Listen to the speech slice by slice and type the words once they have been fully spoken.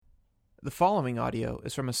The following audio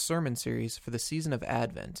is from a sermon series for the season of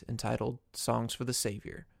Advent entitled Songs for the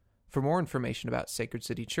Savior. For more information about Sacred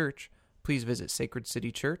City Church, please visit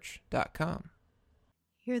sacredcitychurch.com.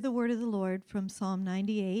 Hear the word of the Lord from Psalm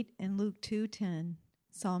 98 and Luke 2:10.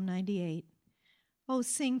 Psalm 98. Oh,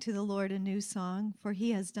 sing to the Lord a new song, for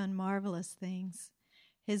he has done marvelous things.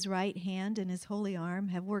 His right hand and his holy arm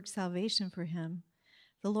have worked salvation for him.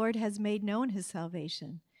 The Lord has made known his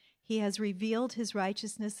salvation. He has revealed his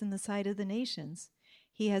righteousness in the sight of the nations.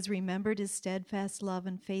 He has remembered his steadfast love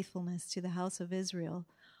and faithfulness to the house of Israel.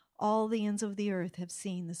 All the ends of the earth have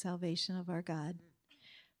seen the salvation of our God.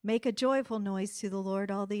 Make a joyful noise to the Lord,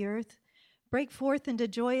 all the earth. Break forth into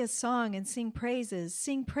joyous song and sing praises.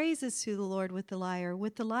 Sing praises to the Lord with the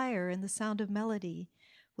lyre and the sound of melody.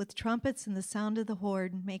 With trumpets and the sound of the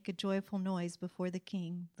horn, make a joyful noise before the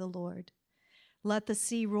King, the Lord. Let the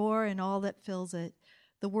sea roar and all that fills it,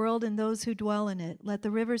 the world and those who dwell in it. Let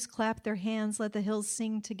the rivers clap their hands, let the hills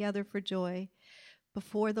sing together for joy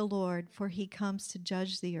before the Lord, for he comes to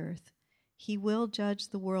judge the earth. He will judge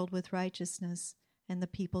the world with righteousness and the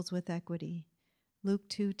peoples with equity. Luke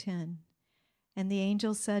 2:10. And the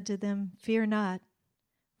angel said to them, Fear not,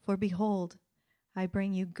 for behold, I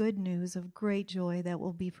bring you good news of great joy that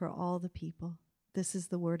will be for all the people. This is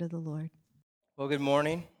the word of the Lord. Well, good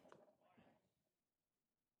morning.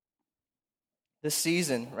 This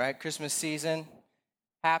season, right? Christmas season,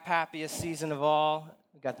 happiest season of all.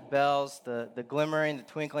 We got the bells, the glimmering, the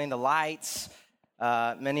twinkling, the lights.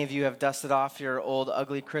 Many of you have dusted off your old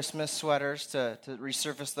ugly Christmas sweaters to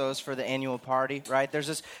resurface those for the annual party, right?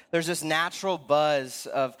 There's this natural buzz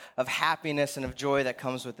of happiness and of joy that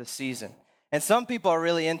comes with the season. And some people are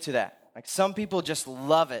really into that. Like some people just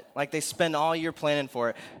love it. Like they spend all year planning for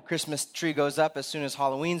it. Christmas tree goes up as soon as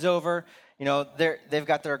Halloween's over. You know, they've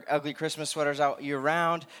got their ugly Christmas sweaters out year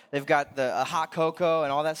round. They've got the hot cocoa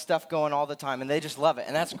and all that stuff going all the time. And they just love it.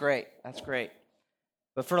 And that's great. That's great.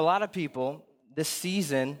 But for a lot of people, this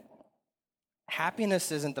season,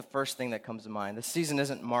 happiness isn't the first thing that comes to mind. This season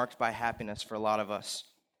isn't marked by happiness for a lot of us.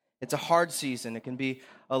 It's a hard season. It can be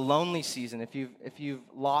a lonely season if you've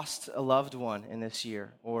lost a loved one in this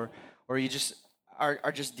year, or you just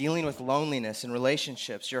are just dealing with loneliness in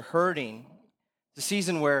relationships. You're hurting. It's a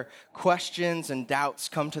season where questions and doubts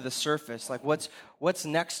come to the surface, like what's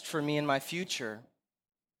next for me in my future?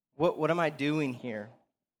 What am I doing here?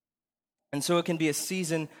 And so it can be a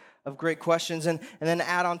season of great questions, and then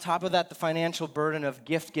add on top of that the financial burden of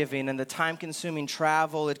gift giving and the time-consuming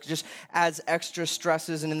travel. It just adds extra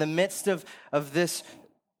stresses, and in the midst of this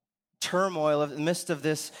turmoil, in the midst of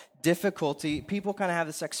this difficulty, people kind of have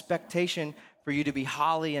this expectation for you to be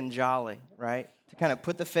holly and jolly, right? To kind of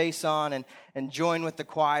put the face on and join with the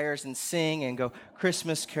choirs and sing and go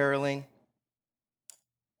Christmas caroling.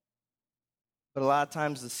 But a lot of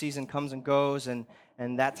times the season comes and goes, and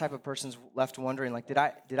that type of person's left wondering, like,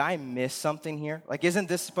 did I miss something here? Like, isn't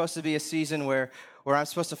this supposed to be a season where I'm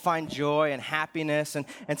supposed to find joy and happiness and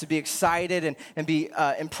to be excited and be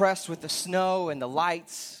impressed with the snow and the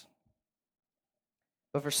lights?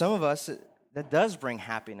 But for some of us, that does bring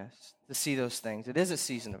happiness to see those things. It is a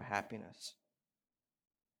season of happiness.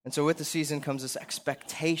 And so with the season comes this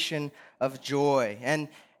expectation of joy. And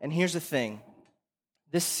here's the thing.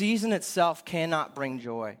 This season itself cannot bring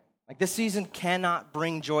joy. Like, this season cannot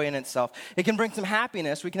bring joy in itself. It can bring some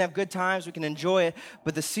happiness. We can have good times. We can enjoy it.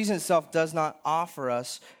 But the season itself does not offer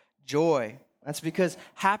us joy. That's because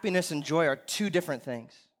happiness and joy are two different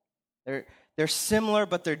things. They're similar,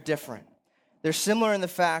 but they're different. They're similar in the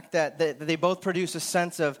fact that they both produce a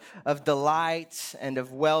sense of delight and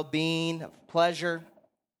of well-being, of pleasure.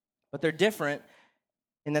 But they're different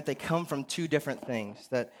in that they come from two different things.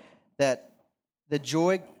 That the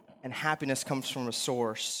joy and happiness comes from a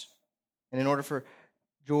source. And in order for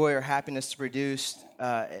joy or happiness to produce,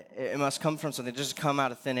 it must come from something. It doesn't come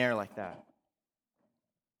out of thin air like that.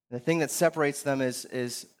 The thing that separates them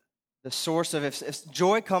is the source of, if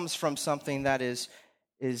joy comes from something that is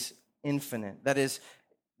infinite, that is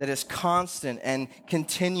constant and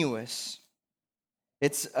continuous.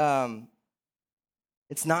 It's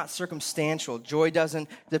not circumstantial. Joy doesn't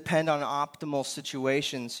depend on optimal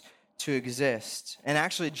situations to exist. And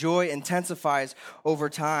actually, joy intensifies over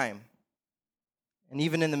time. And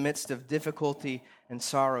even in the midst of difficulty and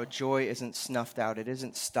sorrow, joy isn't snuffed out. It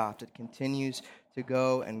isn't stopped. It continues to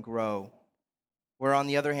go and grow. Where, on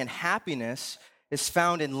the other hand, happiness is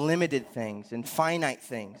found in limited things, in finite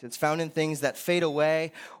things. It's found in things that fade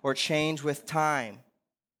away or change with time.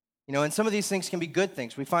 You know, and some of these things can be good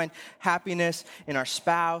things. We find happiness in our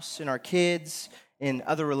spouse, in our kids, in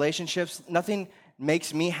other relationships. Nothing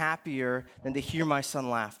makes me happier than to hear my son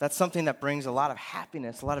laugh. That's something that brings a lot of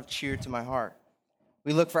happiness, a lot of cheer to my heart.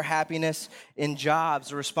 We look for happiness in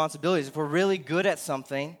jobs or responsibilities. If we're really good at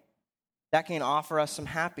something, that can offer us some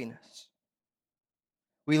happiness.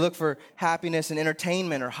 We look for happiness in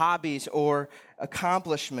entertainment or hobbies or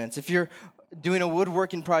accomplishments. If you're doing a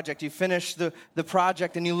woodworking project, you finish the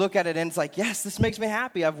project and you look at it and it's like, yes, this makes me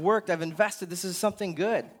happy. I've worked, I've invested, this is something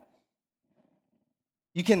good.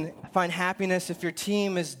 You can find happiness if your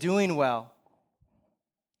team is doing well.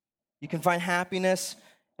 You can find happiness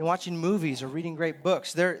in watching movies or reading great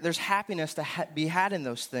books. There's happiness to be had in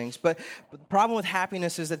those things. But the problem with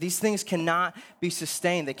happiness is that these things cannot be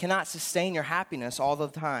sustained. They cannot sustain your happiness all the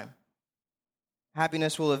time.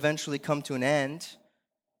 Happiness will eventually come to an end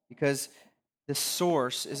because the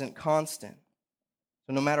source isn't constant.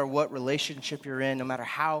 So no matter what relationship you're in, no matter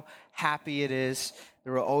how happy it is,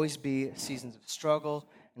 there will always be seasons of struggle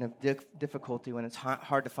and of difficulty when it's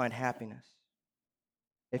hard to find happiness.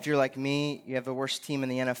 If you're like me, you have the worst team in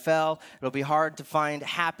the NFL, it'll be hard to find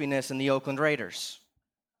happiness in the Oakland Raiders.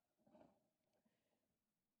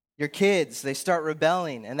 Your kids, they start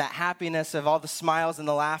rebelling, and that happiness of all the smiles and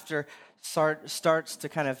the laughter starts to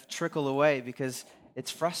kind of trickle away because it's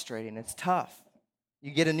frustrating, it's tough.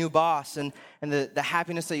 You get a new boss, and the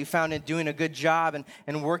happiness that you found in doing a good job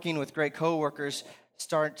and working with great coworkers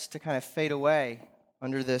starts to kind of fade away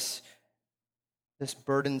under this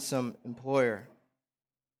burdensome employer.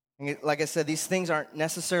 And like I said, these things aren't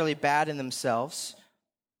necessarily bad in themselves.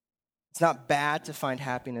 It's not bad to find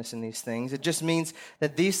happiness in these things. It just means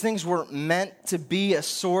that these things were meant to be a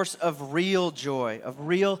source of real joy, of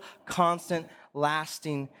real, constant,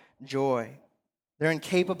 lasting joy. They're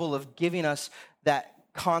incapable of giving us that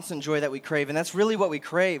constant joy that we crave. And that's really what we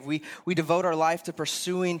crave. We devote our life to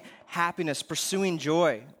pursuing happiness, pursuing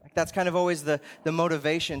joy. That's kind of always the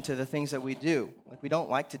motivation to the things that we do. Like, we don't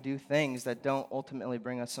like to do things that don't ultimately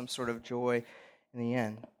bring us some sort of joy in the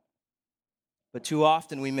end. But too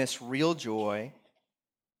often we miss real joy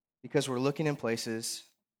because we're looking in places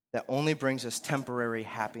that only brings us temporary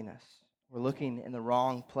happiness. We're looking in the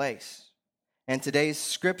wrong place. And today's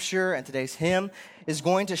scripture and today's hymn is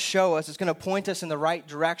going to show us, it's going to point us in the right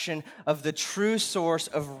direction of the true source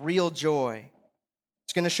of real joy.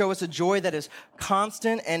 It's going to show us a joy that is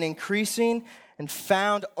constant and increasing and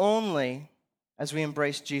found only as we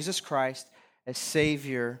embrace Jesus Christ as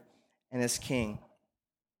Savior and as King.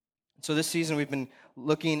 So this season we've been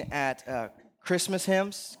looking at Christmas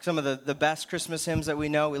hymns, some of the best Christmas hymns that we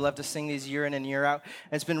know. We love to sing these year in and year out.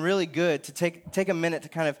 And it's been really good to take a minute to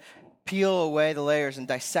kind of peel away the layers and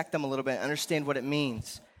dissect them a little bit and understand what it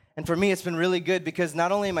means. And for me, it's been really good because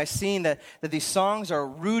not only am I seeing that these songs are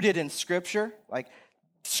rooted in Scripture, like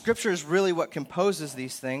Scripture is really what composes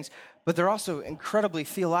these things, but they're also incredibly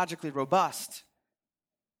theologically robust.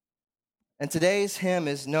 And today's hymn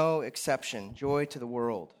is no exception, Joy to the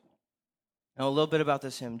World. Now, a little bit about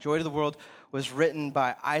this hymn. Joy to the World was written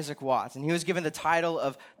by Isaac Watts, and he was given the title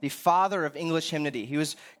of the father of English hymnody. He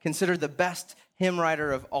was considered the best hymn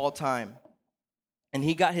writer of all time. And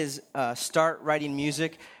he got his start writing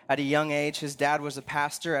music at a young age. His dad was a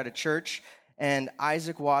pastor at a church, and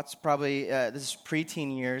Isaac Watts, probably, this is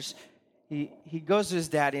preteen years, he goes to his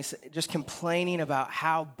dad and he's just complaining about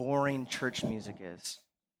how boring church music is.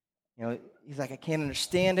 You know, he's like, I can't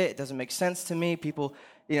understand it. It doesn't make sense to me. People,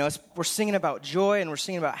 you know, we're singing about joy and we're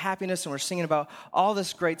singing about happiness and we're singing about all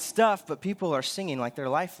this great stuff, but people are singing like they're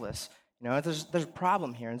lifeless. You know, there's a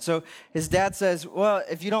problem here. And so his dad says, well,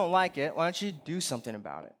 if you don't like it, why don't you do something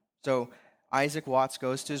about it? So Isaac Watts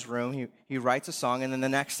goes to his room, he writes a song, and then the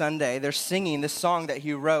next Sunday, they're singing this song that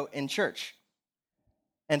he wrote in church.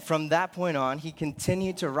 And from that point on, he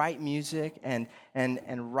continued to write music and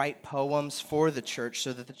write poems for the church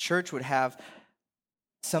so that the church would have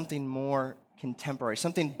something more contemporary,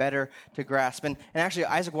 something better to grasp. And actually,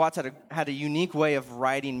 Isaac Watts had a unique way of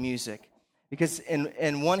writing music. Because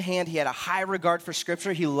in one hand, he had a high regard for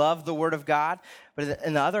Scripture. He loved the Word of God. But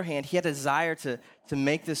in the other hand, he had a desire to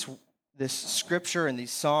make this Scripture and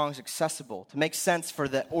these songs accessible, to make sense for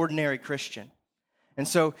the ordinary Christian. And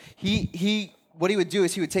so what he would do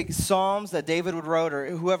is he would take Psalms that David would wrote or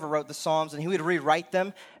whoever wrote the Psalms, and he would rewrite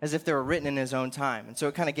them as if they were written in his own time. And so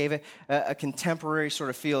it kind of gave it a contemporary sort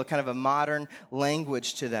of feel, kind of a modern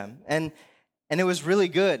language to them. And it was really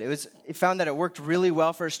good. It found that it worked really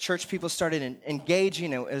well for his church. People started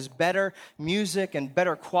engaging. It was better music and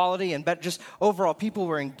better quality and better, just overall, people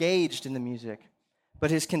were engaged in the music. But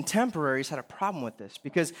his contemporaries had a problem with this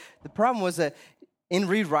because the problem was that in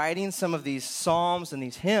rewriting some of these psalms and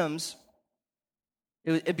these hymns,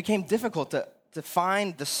 it became difficult to to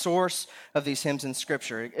find the source of these hymns in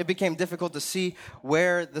Scripture. It became difficult to see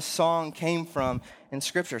where the song came from in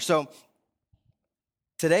Scripture. So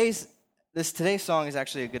today's song is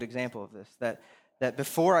actually a good example of this, that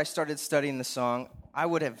before I started studying the song, I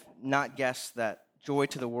would have not guessed that Joy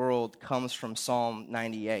to the World comes from Psalm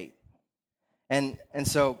 98. And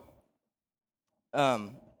so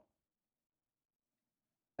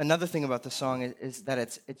another thing about the song is that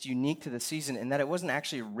it's unique to the season in that it wasn't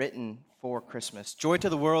actually written for Christmas. Joy to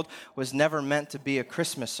the World was never meant to be a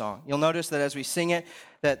Christmas song. You'll notice that as we sing it,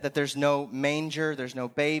 that there's no manger, there's no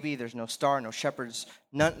baby, there's no star, no shepherds,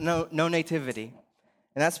 no nativity.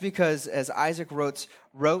 And that's because as Isaac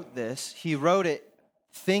wrote this, he wrote it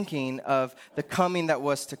thinking of the coming that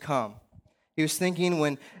was to come. He was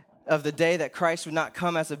thinking of the day that Christ would not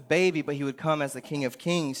come as a baby, but he would come as the King of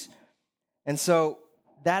Kings. And so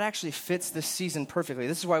that actually fits this season perfectly.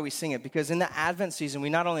 This is why we sing it, because in the Advent season, we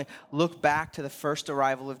not only look back to the first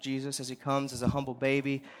arrival of Jesus as he comes as a humble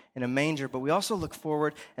baby in a manger, but we also look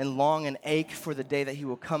forward and long and ache for the day that he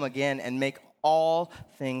will come again and make all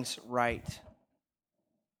things right.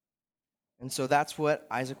 And so that's what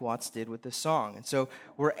Isaac Watts did with this song. And so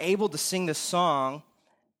we're able to sing this song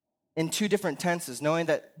in two different tenses, knowing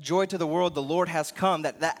that joy to the world, the Lord has come,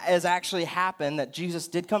 that has actually happened, that Jesus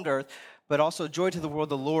did come to earth, but also joy to the world,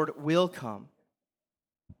 the Lord will come.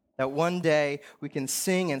 That one day we can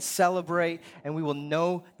sing and celebrate and we will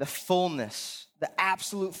know the fullness, the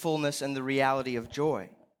absolute fullness and the reality of joy.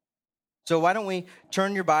 So why don't we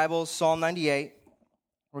turn your Bibles, Psalm 98.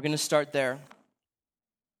 We're going to start there.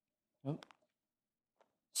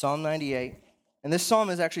 Psalm 98. And this psalm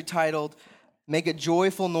is actually titled, Make a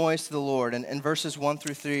Joyful Noise to the Lord. And verses 1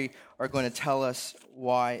 through 3 are going to tell us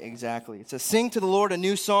why exactly. It says, Sing to the Lord a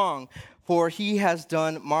new song, for he has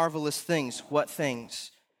done marvelous things. What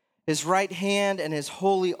things? His right hand and his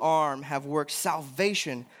holy arm have worked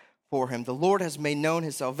salvation for him. The Lord has made known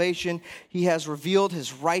his salvation. He has revealed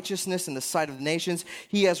his righteousness in the sight of the nations.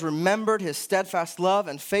 He has remembered his steadfast love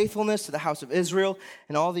and faithfulness to the house of Israel,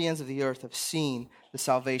 and all the ends of the earth have seen the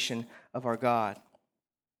salvation of our God.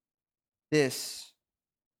 This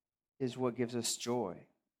is what gives us joy.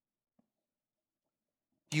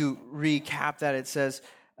 If you recap that, it says,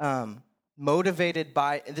 motivated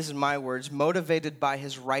by, this is my words, motivated by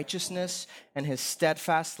his righteousness and his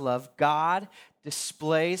steadfast love, God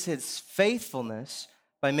displays his faithfulness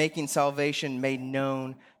by making salvation made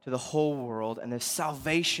known to the whole world. And this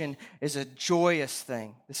salvation is a joyous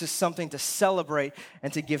thing. This is something to celebrate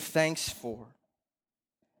and to give thanks for.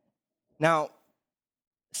 Now,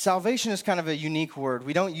 salvation is kind of a unique word.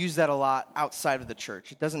 We don't use that a lot outside of the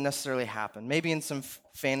church. It doesn't necessarily happen. Maybe in some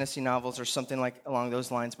fantasy novels or something like along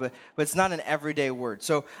those lines, but it's not an everyday word.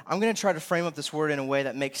 So I'm going to try to frame up this word in a way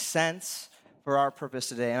that makes sense for our purpose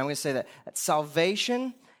today. And I'm going to say that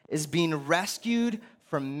salvation is being rescued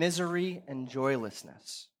from misery and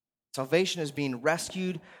joylessness. Salvation is being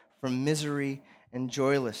rescued from misery and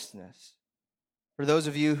joylessness. For those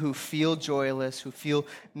of you who feel joyless, who feel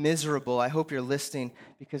miserable, I hope you're listening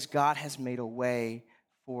because God has made a way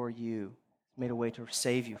for you, made a way to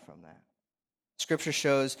save you from that. Scripture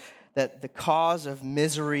shows that the cause of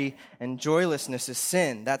misery and joylessness is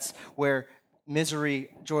sin. That's where misery,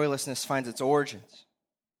 joylessness finds its origins.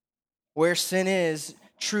 Where sin is,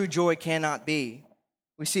 true joy cannot be.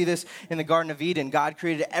 We see this in the Garden of Eden. God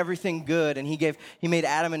created everything good, and He made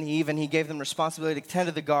Adam and Eve, and He gave them responsibility to tend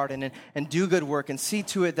to the garden and do good work and see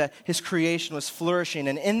to it that His creation was flourishing.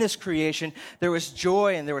 And in this creation, there was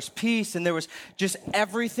joy, and there was peace, and there was just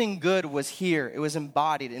everything good was here. It was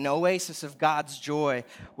embodied. An oasis of God's joy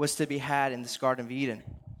was to be had in this Garden of Eden.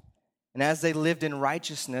 And as they lived in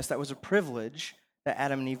righteousness, that was a privilege that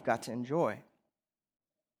Adam and Eve got to enjoy.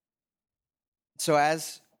 So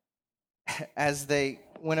as they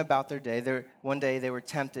went about their day, one day they were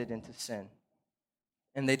tempted into sin.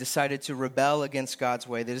 And they decided to rebel against God's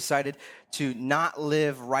way. They decided to not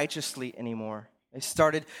live righteously anymore. They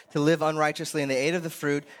started to live unrighteously, and they ate of the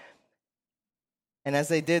fruit. And as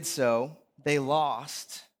they did so, they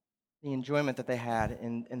lost the enjoyment that they had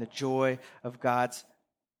in the joy of God's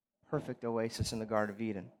perfect oasis in the Garden of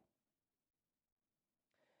Eden.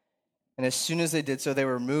 And as soon as they did so, they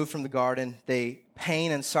were removed from the garden.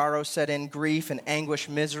 Pain and sorrow set in, grief and anguish,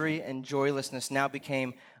 misery and joylessness now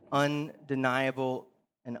became undeniable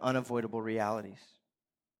and unavoidable realities.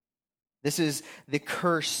 This is the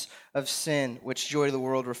curse of sin, which joy to the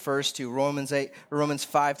world refers to. Romans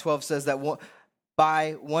 5:12 says that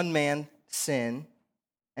by one man sin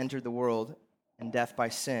entered the world, and death by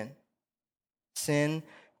sin. Sin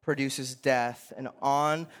produces death, and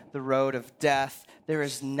on the road of death, there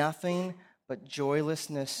is nothing but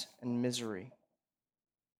joylessness and misery.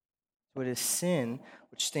 So it is sin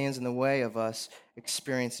which stands in the way of us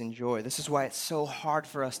experiencing joy. This is why it's so hard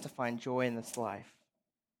for us to find joy in this life,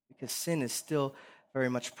 because sin is still very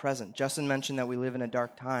much present. Justin mentioned that we live in a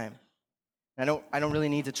dark time. I don't really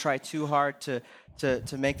need to try too hard to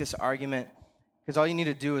make this argument, because all you need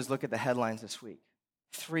to do is look at the headlines this week.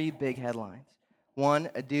 3 big headlines. One,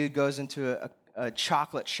 a dude goes into a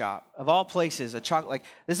chocolate shop. Of all places,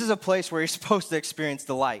 this is a place where you're supposed to experience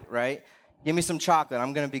delight, right? Give me some chocolate,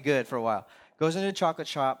 I'm going to be good for a while. Goes into a chocolate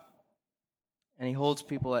shop, and he holds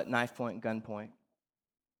people at knife point and gunpoint.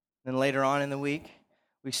 Then later on in the week,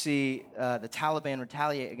 we see the Taliban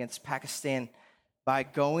retaliate against Pakistan by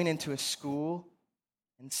going into a school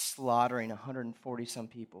and slaughtering 140-some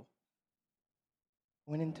people.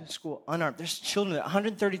 Went into school unarmed. There's children.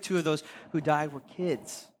 132 of those who died were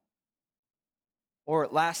kids. Or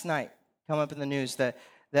last night, come up in the news that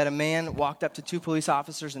a man walked up to 2 police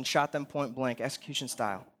officers and shot them point blank, execution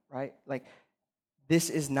style, right? Like, this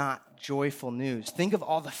is not joyful news. Think of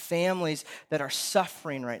all the families that are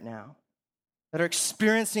suffering right now, that are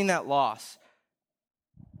experiencing that loss.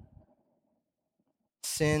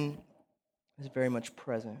 Sin is very much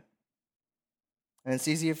present. And it's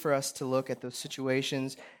easier for us to look at those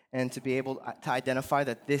situations and to be able to identify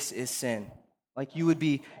that this is sin. Like, you would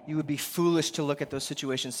be foolish to look at those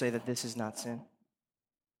situations and say that this is not sin.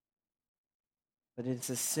 But it's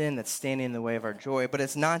a sin that's standing in the way of our joy. But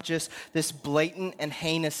it's not just this blatant and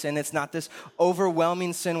heinous sin. It's not this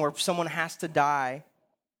overwhelming sin where someone has to die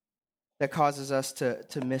that causes us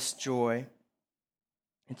to miss joy.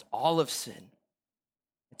 It's all of sin.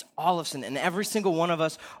 It's all of sin. And every single one of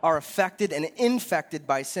us are affected and infected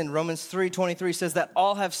by sin. Romans 3:23 says that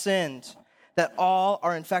all have sinned, that all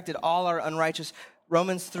are infected, all are unrighteous.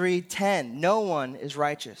 Romans 3:10, no one is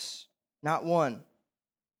righteous, not one.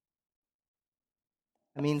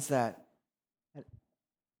 That means that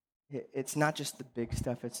it's not just the big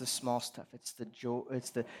stuff, it's the small stuff. It's the joy, it's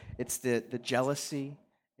the jealousy,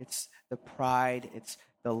 it's the pride, it's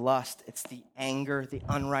the lust, it's the anger, the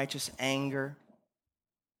unrighteous anger.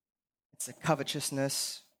 It's the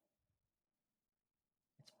covetousness.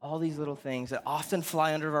 It's all these little things that often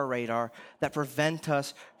fly under our radar that prevent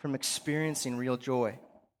us from experiencing real joy.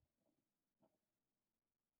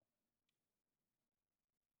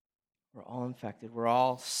 We're all infected. We're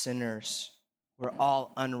all sinners. We're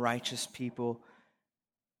all unrighteous people.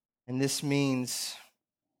 And this means,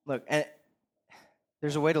 look, and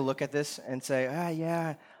there's a way to look at this and say,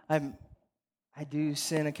 yeah, I do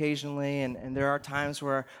sin occasionally, and there are times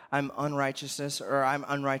where I'm unrighteous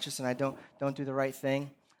and I don't do the right thing.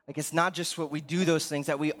 Like, it's not just what we do those things,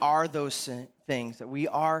 that we are those things, that we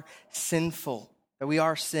are sinful, that we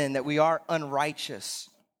are sin, that we are unrighteous.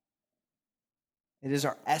 It is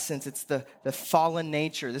our essence. It's the fallen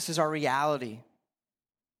nature. This is our reality.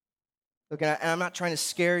 Look, and I'm not trying to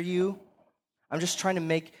scare you. I'm just trying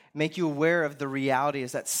to make you aware of the reality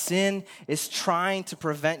is that sin is trying to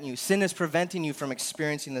prevent you. Sin is preventing you from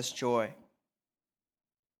experiencing this joy.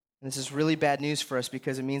 And this is really bad news for us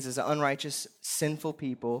because it means as unrighteous, sinful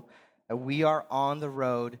people that we are on the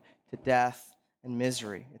road to death and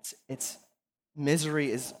misery. It's misery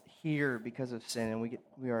is here because of sin, and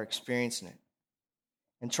we are experiencing it.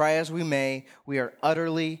 And try as we may, we are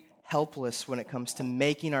utterly helpless when it comes to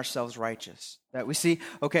making ourselves righteous. That we see,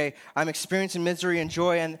 okay, I'm experiencing misery and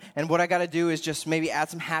joy, and what I got to do is just maybe add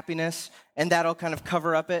some happiness, and that'll kind of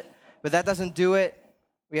cover up it. But that doesn't do it.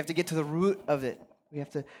 We have to get to the root of it. We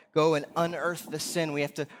have to go and unearth the sin. We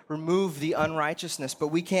have to remove the unrighteousness, but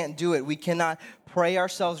we can't do it. We cannot pray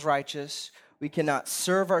ourselves righteous. We cannot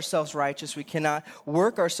serve ourselves righteous. We cannot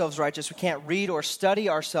work ourselves righteous. We can't read or study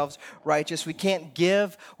ourselves righteous. We can't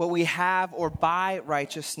give what we have or buy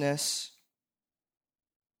righteousness,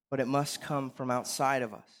 but it must come from outside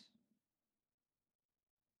of us.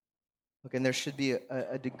 Look, and there should be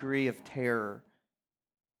a degree of terror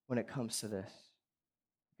when it comes to this,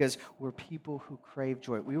 because we're people who crave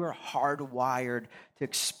joy. We were hardwired to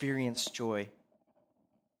experience joy,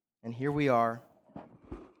 and here we are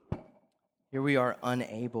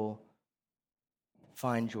unable to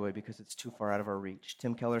find joy because it's too far out of our reach.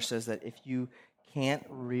 Tim Keller says that if you can't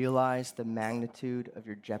realize the magnitude of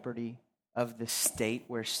your jeopardy of the state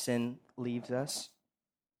where sin leaves us,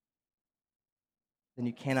 then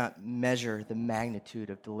you cannot measure the magnitude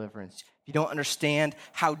of deliverance. If you don't understand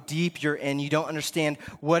how deep you're in, you don't understand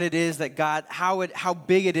what it is that God, how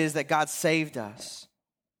big it is that God saved us.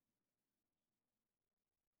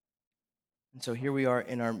 And so here we are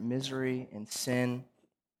in our misery and sin.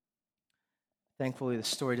 Thankfully, the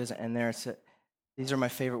story doesn't end there. These are my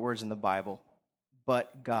favorite words in the Bible.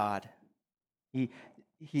 But God. He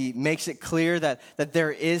he makes it clear that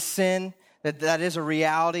there is sin, that is a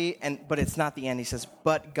reality, but it's not the end. He says,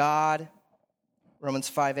 but God, Romans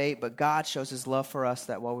 5:8, but God shows his love for us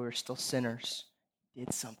that while we were still sinners, he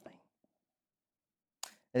did something.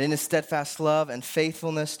 And in his steadfast love and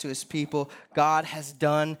faithfulness to his people, God has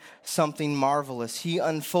done something marvelous. He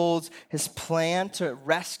unfolds his plan to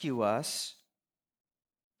rescue us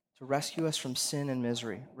from sin and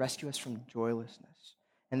misery, rescue us from joylessness.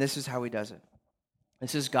 And this is how he does it.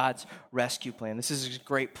 This is God's rescue plan. This is his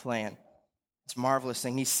great plan. It's a marvelous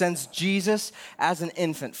thing. He sends Jesus as an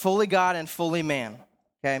infant, fully God and fully man.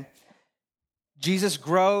 Okay? Jesus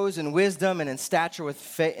grows in wisdom and in stature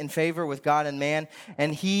in favor with God and man,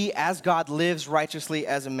 and he, as God, lives righteously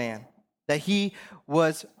as a man. That he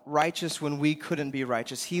was righteous when we couldn't be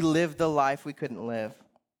righteous. He lived the life we couldn't live,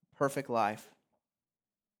 perfect life.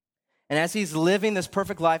 And as he's living this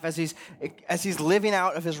perfect life, as he's living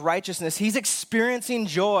out of his righteousness, he's experiencing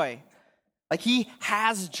joy. Like he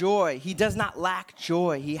has joy. He does not lack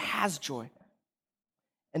joy. He has joy.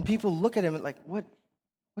 And people look at him like,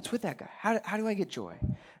 what's with that guy? How do I get joy?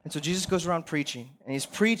 And so Jesus goes around preaching, and he's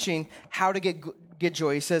preaching how to get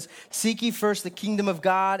joy. He says, seek ye first the kingdom of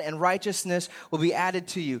God, and righteousness will be added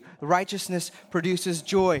to you. The righteousness produces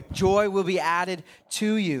joy. Joy will be added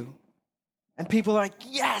to you. And people are like,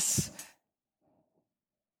 yes,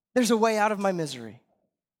 there's a way out of my misery.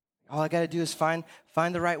 All I got to do is find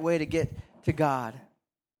the right way to get to God.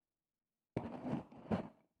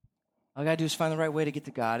 All I got to do is find the right way to get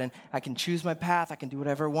to God. And I can choose my path. I can do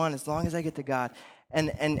whatever I want as long as I get to God.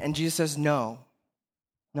 And Jesus says, no,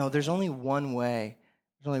 there's only one way.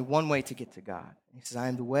 There's only one way to get to God. He says, I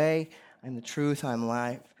am the way, I am the truth, I am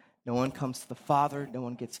life. No one comes to the Father. No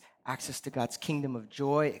one gets access to God's kingdom of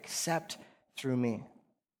joy except through me.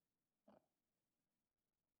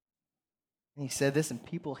 And he said this, and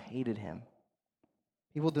people hated him.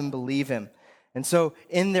 People didn't believe him. And so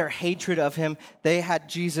in their hatred of him, they had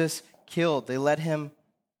Jesus killed. They led him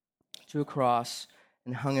to a cross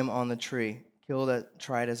and hung him on the tree,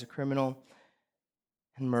 tried as a criminal,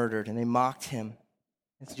 and murdered. And they mocked him.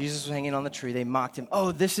 As Jesus was hanging on the tree, they mocked him.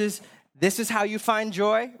 Oh, this is how you find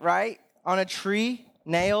joy, right? On a tree,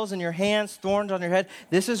 nails in your hands, thorns on your head.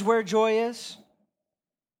 This is where joy is?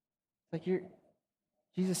 Like,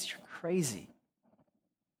 Jesus, you're crazy.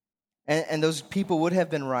 And those people would have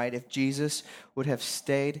been right if Jesus would have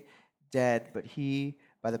stayed dead, but he,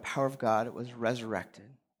 by the power of God, was resurrected.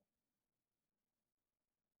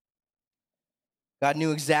 God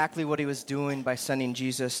knew exactly what he was doing by sending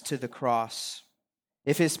Jesus to the cross.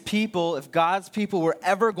 If God's people were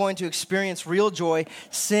ever going to experience real joy,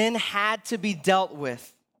 sin had to be dealt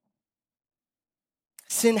with.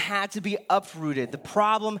 Sin had to be uprooted. The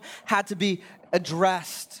problem had to be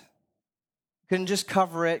addressed. Couldn't just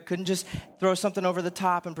cover it, couldn't just throw something over the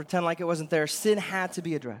top and pretend like it wasn't there. Sin had to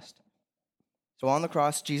be addressed. So on the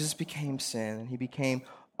cross, Jesus became sin, and he became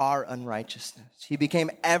our unrighteousness. He became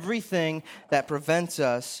everything that prevents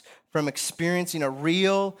us from experiencing a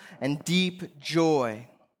real and deep joy.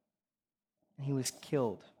 And he was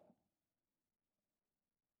killed.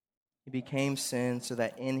 He became sin so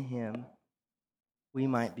that in him we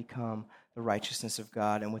might become the righteousness of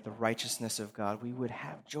God, and with the righteousness of God we would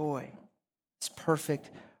have joy. This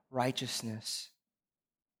perfect righteousness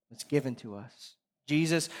was given to us.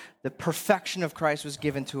 Jesus, the perfection of Christ was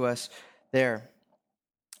given to us there.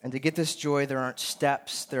 And to get this joy, there aren't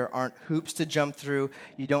steps, there aren't hoops to jump through.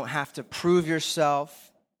 You don't have to prove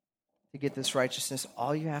yourself to get this righteousness.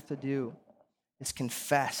 All you have to do is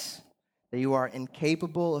confess that you are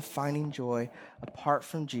incapable of finding joy apart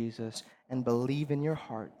from Jesus, and believe in your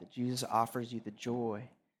heart that Jesus offers you the joy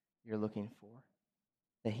you're looking for.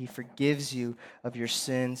 That he forgives you of your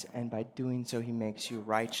sins, and by doing so, he makes you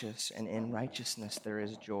righteous, and in righteousness there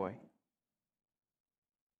is joy.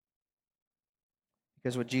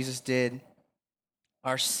 Because what Jesus did,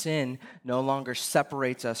 our sin no longer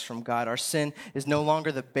separates us from God. Our sin is no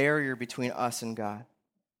longer the barrier between us and God.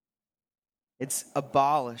 It's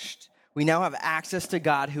abolished. We now have access to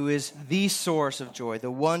God, who is the source of joy,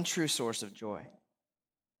 the one true source of joy.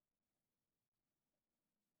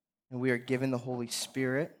 And we are given the Holy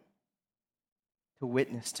Spirit to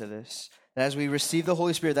witness to this. And as we receive the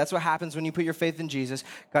Holy Spirit, that's what happens when you put your faith in Jesus.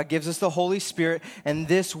 God gives us the Holy Spirit, and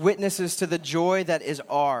this witnesses to the joy that is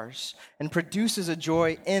ours and produces a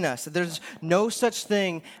joy in us. There's no such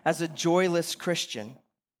thing as a joyless Christian.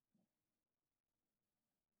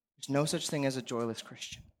 There's no such thing as a joyless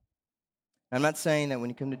Christian. I'm not saying that when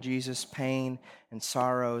you come to Jesus, pain and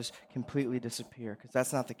sorrows completely disappear, because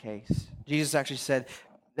that's not the case. Jesus actually said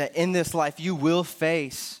that in this life you will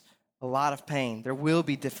face a lot of pain. There will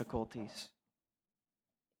be difficulties.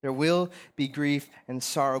 There will be grief and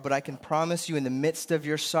sorrow, but I can promise you in the midst of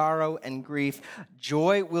your sorrow and grief,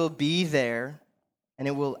 joy will be there, and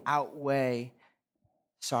it will outweigh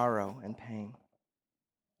sorrow and pain.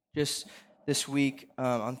 Just this week,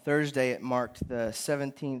 on Thursday, it marked the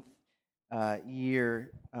 17th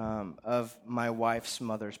year of my wife's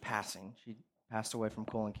mother's passing. She passed away from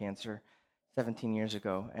colon cancer 17 years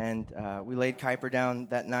ago, and we laid Kuiper down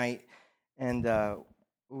that night, and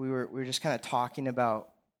we were just kind of talking about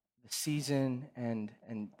the season and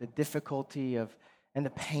the difficulty of and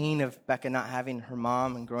the pain of Becca not having her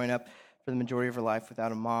mom and growing up for the majority of her life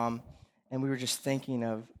without a mom. And we were just thinking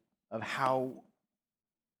of how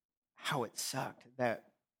it sucked that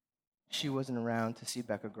she wasn't around to see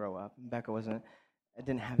Becca grow up. And Becca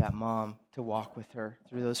didn't have that mom to walk with her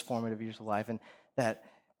through those formative years of life, and that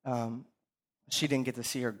she didn't get to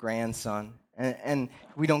see her grandson. And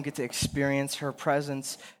we don't get to experience her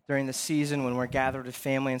presence during the season when we're gathered with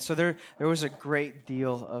family. And so there was a great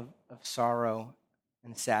deal of sorrow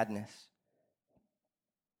and sadness.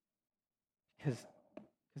 Because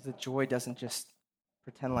the joy doesn't just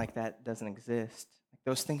pretend like that doesn't exist.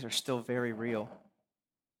 Those things are still very real.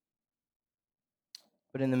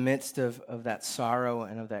 But in the midst of that sorrow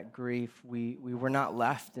and of that grief, we were not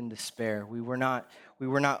left in despair. We were not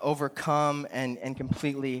overcome and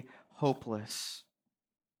completely hopeless.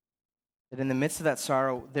 That in the midst of that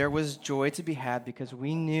sorrow, there was joy to be had because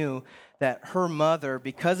we knew that her mother,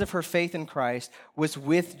 because of her faith in Christ, was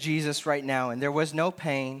with Jesus right now, and there was no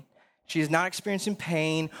pain. She is not experiencing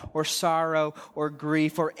pain or sorrow or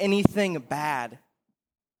grief or anything bad.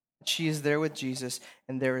 She is there with Jesus,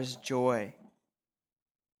 and there is joy.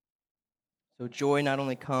 So joy not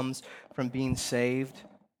only comes from being saved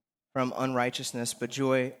from unrighteousness, but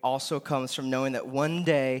joy also comes from knowing that one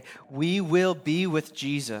day we will be with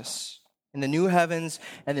Jesus in the new heavens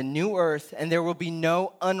and the new earth, and there will be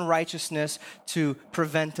no unrighteousness to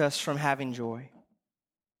prevent us from having joy.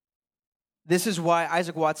 This is why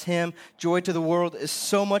Isaac Watts' hymn, Joy to the World, is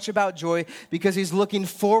so much about joy, because he's looking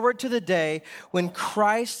forward to the day when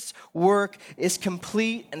Christ's work is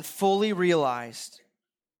complete and fully realized.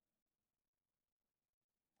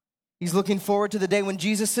 He's looking forward to the day when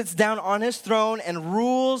Jesus sits down on his throne and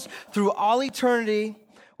rules through all eternity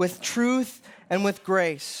with truth and with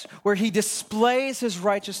grace, where he displays his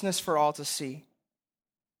righteousness for all to see.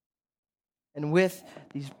 And with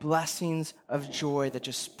these blessings of joy that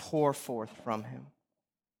just pour forth from him.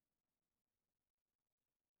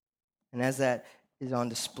 And as that is on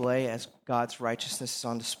display, as God's righteousness is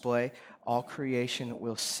on display, all creation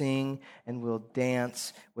will sing and will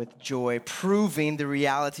dance with joy, proving the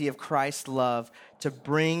reality of Christ's love to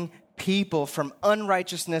bring people from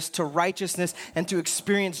unrighteousness to righteousness and to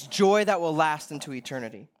experience joy that will last into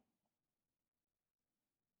eternity.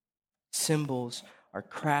 Cymbals are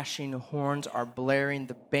crashing, horns are blaring,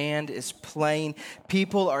 the band is playing,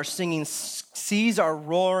 people are singing, seas are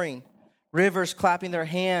roaring, rivers clapping their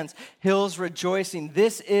hands, hills rejoicing.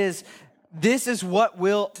 This is what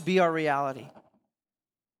will be our reality.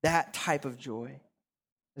 That type of joy.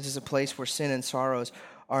 This is a place where sin and sorrows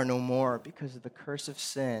are no more because the curse of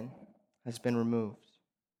sin has been removed.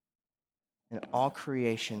 And all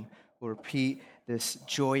creation will repeat this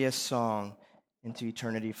joyous song into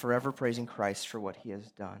eternity, forever praising Christ for what he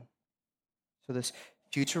has done. So this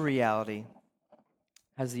future reality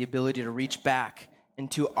has the ability to reach back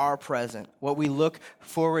into our present. What we look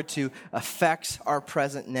forward to affects our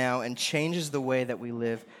present now and changes the way that we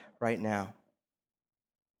live right now.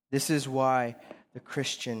 This is why the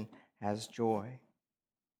Christian has joy.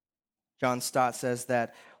 John Stott says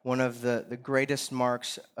that one of the greatest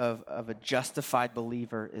marks of a justified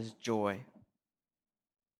believer is joy.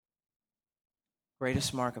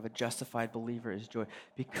 Greatest mark of a justified believer is joy,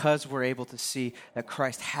 because we're able to see that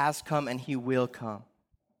Christ has come and he will come.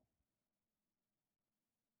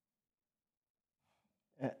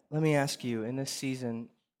 Let me ask you, in this season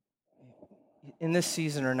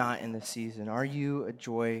or not in this season, are you a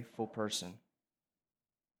joyful person?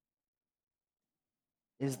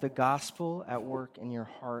 Is the gospel at work in your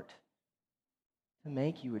heart to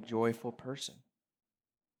make you a joyful person?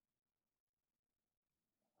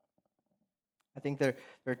 I think there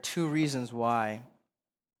are two reasons why.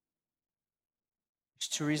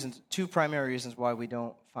 There's two primary reasons why we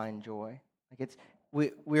don't find joy.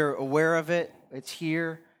 We're aware of it. It's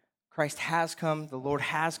here. Christ has come. The Lord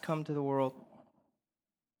has come to the world.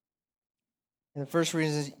 And the first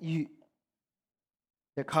reason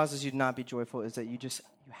that causes you to not be joyful is that you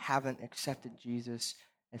haven't accepted Jesus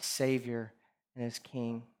as Savior and as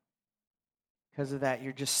King. Because of that,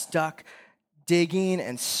 you're just stuck digging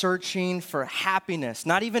and searching for happiness,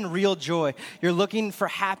 not even real joy. You're looking for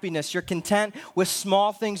happiness. You're content with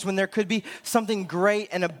small things when there could be something great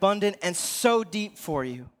and abundant and so deep for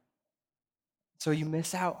you. So you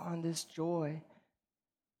miss out on this joy.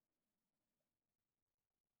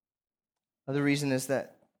 Another reason is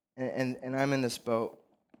that, and I'm in this boat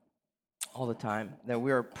all the time, that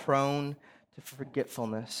we are prone to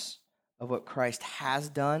forgetfulness of what Christ has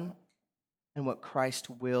done and what Christ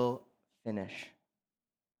will finish.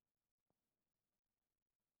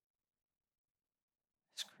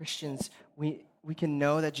 As Christians, we can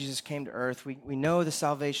know that Jesus came to earth. We know the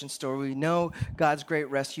salvation story. We know God's great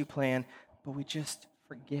rescue plan, but we just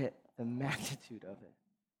forget the magnitude of it.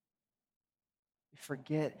 We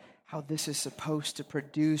forget how this is supposed to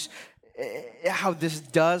produce, how this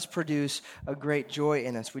does produce a great joy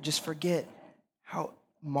in us. We just forget how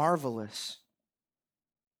marvelous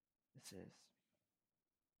this is.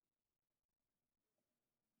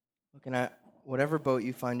 Looking at whatever boat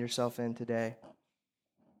you find yourself in today,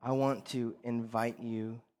 I want to invite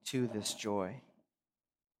you to this joy.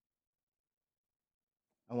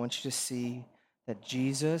 I want you to see that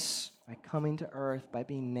Jesus, by coming to earth, by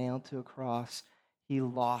being nailed to a cross, he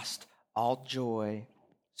lost all joy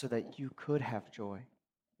so that you could have joy.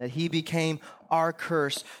 That he became our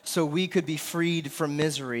curse so we could be freed from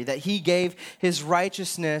misery. That he gave his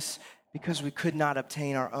righteousness because we could not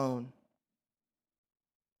obtain our own.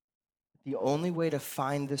 The only way to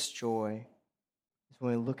find this joy is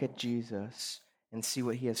when we look at Jesus and see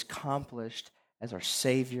what he has accomplished as our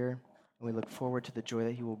Savior, and we look forward to the joy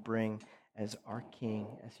that he will bring as our King,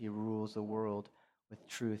 as he rules the world with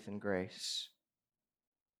truth and grace.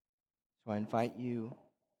 So I invite you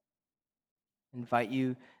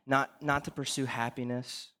not to pursue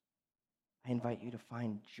happiness. I invite you to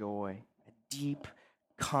find joy, a deep,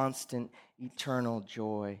 constant, eternal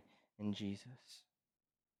joy in Jesus.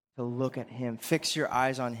 To look at him, fix your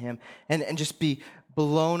eyes on him, and just be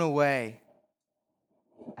blown away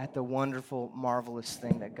at the wonderful, marvelous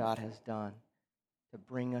thing that God has done to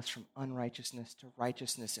bring us from unrighteousness to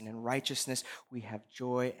righteousness. And in righteousness, we have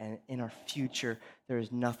joy, and in our future, there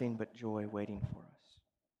is nothing but joy waiting for us.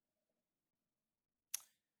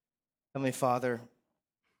 Heavenly Father,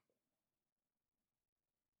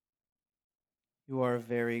 you are a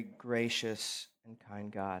very gracious and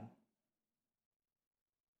kind God.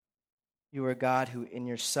 You are a God who in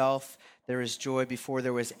yourself there is joy. Before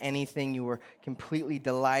there was anything, you were completely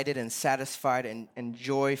delighted and satisfied and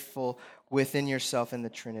joyful within yourself in the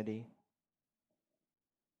Trinity.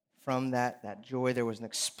 From that joy, there was an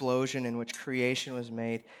explosion in which creation was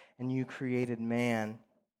made, and you created man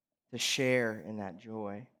to share in that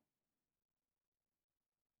joy.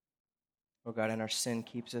 Oh God, and our sin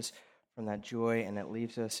keeps us from that joy, and it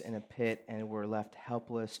leaves us in a pit, and we're left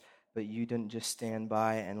helpless. But you didn't just stand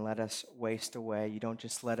by and let us waste away. You don't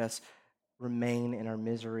just let us remain in our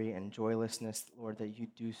misery and joylessness, Lord, that you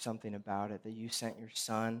do something about it, that you sent your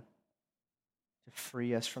Son to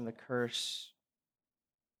free us from the curse.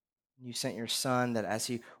 You sent your Son that as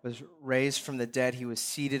he was raised from the dead, he was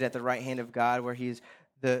seated at the right hand of God, where he is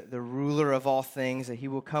the ruler of all things, that he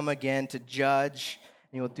will come again to judge,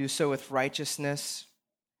 and he will do so with righteousness.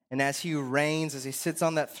 And as he reigns, as he sits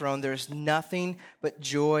on that throne, there is nothing but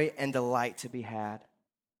joy and delight to be had.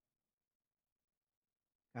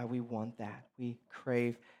 God, we want that. We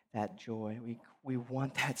crave that joy. We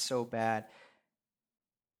want that so bad.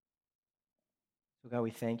 So God,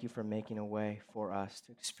 we thank you for making a way for us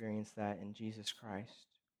to experience that in Jesus Christ.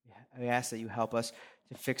 We ask that you help us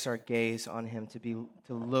to fix our gaze on him, to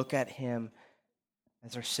look at him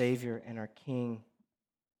as our Savior and our King,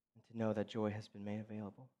 and to know that joy has been made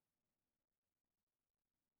available.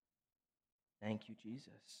 Thank you,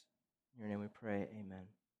 Jesus. In your name we pray, amen.